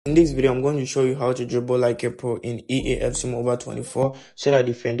In this video, I'm going to show you how to dribble like a pro in EAFC Mobile 24 so that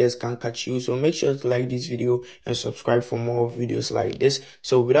defenders can catch you. So make sure to like this video and subscribe for more videos like this.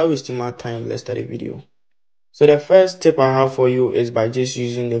 So without wasting my time, let's start the video. So the first tip I have for you is by just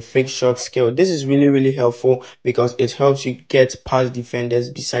using the fake shot skill. This is really helpful because it helps you get past defenders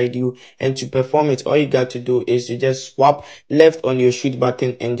beside you, and to perform it, all you got to do is to just swap left on your shoot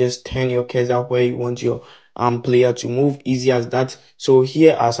button and just turn your cursor where you want your player to move. Easy as that. So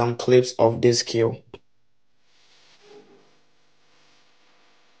here are some clips of this skill.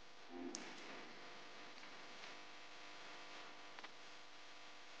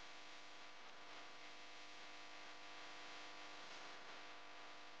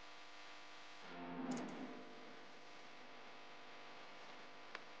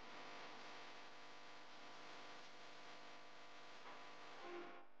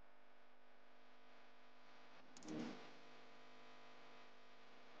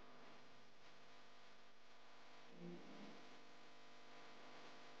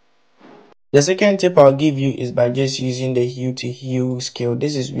 The second tip I'll give you is by just using the heel to heel skill.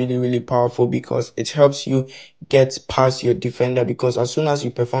 This is really powerful because it helps you get past your defender, because as soon as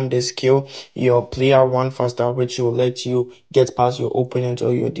you perform this skill, your player run faster, which will let you get past your opponent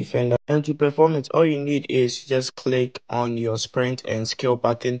or your defender. And to perform it, all you need is just click on your sprint and skill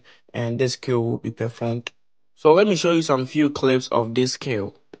button, and this skill will be performed. So let me show you some few clips of this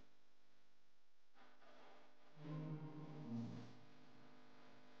skill.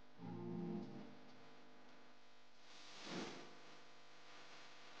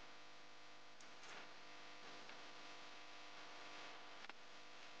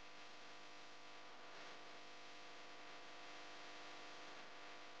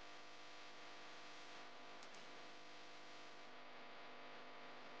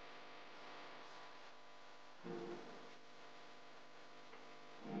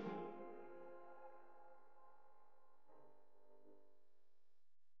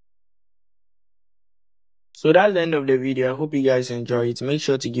 So that's the end of the video. I hope you guys enjoy it. Make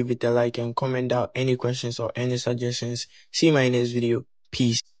sure to give it a like and comment down any questions or any suggestions. See you in my next video.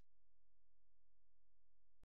 Peace.